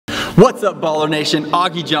What's up, Baller Nation?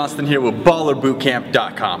 Augie Johnston here with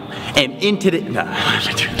ballerbootcamp.com. And in today,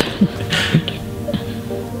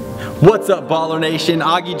 What's up, Baller Nation?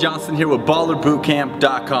 Augie Johnston here with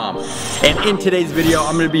ballerbootcamp.com. And in today's video,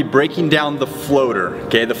 I'm going to be breaking down the floater.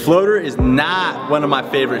 Okay, the floater is not one of my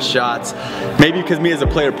favorite shots. Maybe because me as a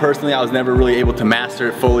player personally, I was never really able to master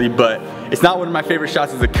it fully, but it's not one of my favorite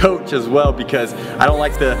shots as a coach as well, because I don't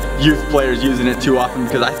like the youth players using it too often,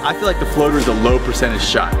 because I feel like the floater is a low percentage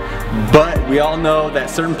shot. But we all know that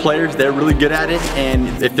certain players, they're really good at it, and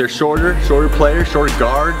if they're shorter players, shorter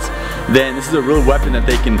guards, then this is a real weapon that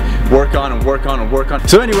they can work on and work on and work on.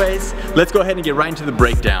 So anyways, let's go ahead and get right into the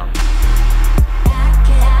breakdown.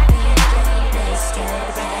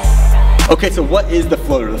 Okay, so what is the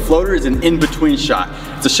floater? The floater is an in-between shot.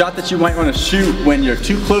 It's a shot that you might want to shoot when you're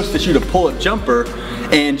too close to shoot a pull-up jumper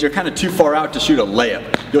and you're kind of too far out to shoot a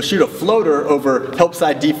layup. You'll shoot a floater over help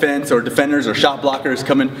side defense or defenders or shot blockers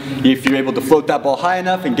coming. If you're able to float that ball high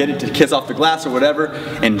enough and get it to kiss off the glass or whatever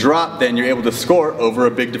and drop, then you're able to score over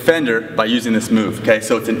a big defender by using this move. Okay,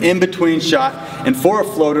 so it's an in-between shot, and for a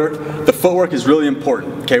floater, the footwork is really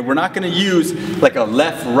important. Okay, we're not going to use like a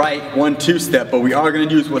left-right 1-2 step, but we are going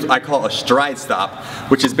to use what I call a stride stop,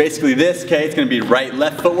 which is basically this. Okay, it's going to be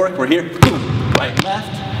right-left footwork. We're here, boom,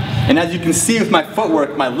 right-left. And as you can see with my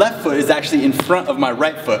footwork, my left foot is actually in front of my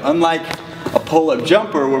right foot. Unlike a pull-up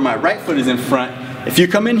jumper where my right foot is in front, if you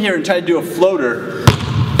come in here and try to do a floater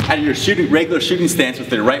out of your regular shooting stance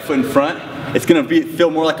with your right foot in front, it's going to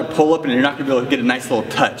feel more like a pull-up, and you're not going to be able to get a nice little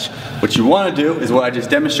touch. What you want to do is what I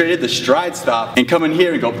just demonstrated, the stride stop, and come in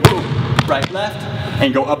here and go boom, right, left,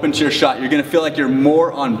 and go up into your shot. You're going to feel like you're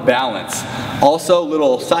more on balance. Also,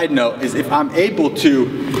 little side note is if I'm able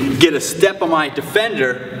to get a step on my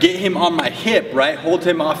defender, get him on my hip, right, hold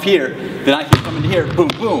him off here, then I can come in here, boom,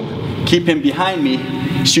 boom, keep him behind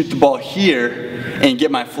me, shoot the ball here, and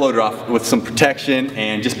get my floater off with some protection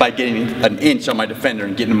and just by getting an inch on my defender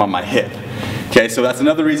and getting him on my hip. Okay, so that's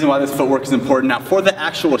another reason why this footwork is important. Now for the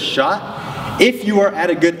actual shot, if you are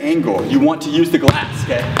at a good angle, you want to use the glass,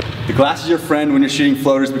 okay? The glass is your friend when you're shooting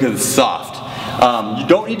floaters because it's soft. You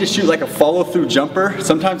don't need to shoot like a follow-through jumper.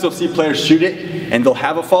 Sometimes you'll see players shoot it and they'll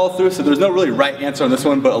have a follow-through, so there's no really right answer on this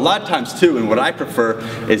one, but a lot of times too, and what I prefer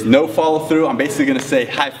is no follow-through. I'm basically gonna say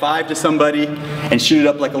high five to somebody and shoot it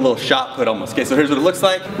up like a little shot put almost. Okay, so here's what it looks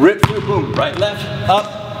like. Rip through, boom, right, left,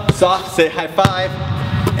 up, soft, say high five,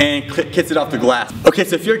 and kicks it off the glass. Okay,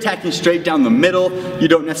 so if you're attacking straight down the middle, you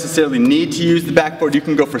don't necessarily need to use the backboard. You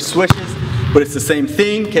can go for swishes, but it's the same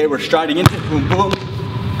thing. Okay, we're striding into it, boom, boom,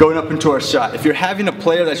 going up into our shot. If you're having a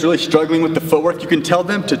player that's really struggling with the footwork, you can tell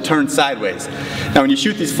them to turn sideways. Now when you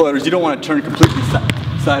shoot these floaters, you don't want to turn completely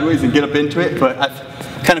sideways and get up into it, but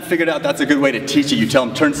I've kind of figured out that's a good way to teach it. You tell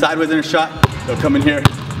them turn sideways in a shot, they'll come in here,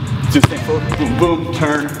 just stay forward, boom, boom,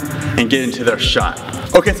 turn, and get into their shot.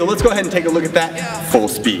 Okay, so let's go ahead and take a look at that full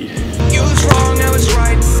speed. You was wrong, I was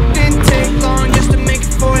right. Didn't take long just to make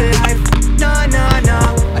it for life. Nah, nah,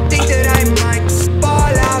 nah. I think that I might ball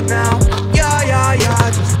out now. Yeah, yeah,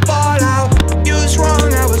 yeah, just ball out. You was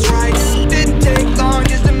wrong, I was right. Didn't take long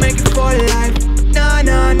just to make it for life. Nah,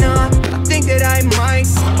 nah, nah. I think that I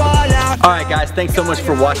might ball out. Alright guys, thanks so much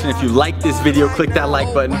for watching. If you liked this video, click that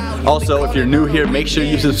like button. Also, if you're new here, make sure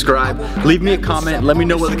you subscribe. Leave me a comment, let me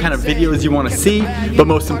know what kind of videos you want to see, but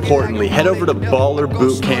most importantly, head over to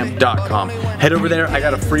ballerbootcamp.com. Head over there, I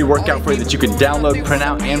got a free workout for you that you can download, print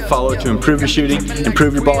out, and follow to improve your shooting,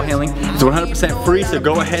 improve your ball handling. It's 100% free, so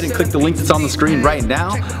go ahead and click the link that's on the screen right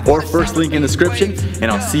now, or first link in the description,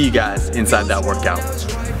 and I'll see you guys inside that workout.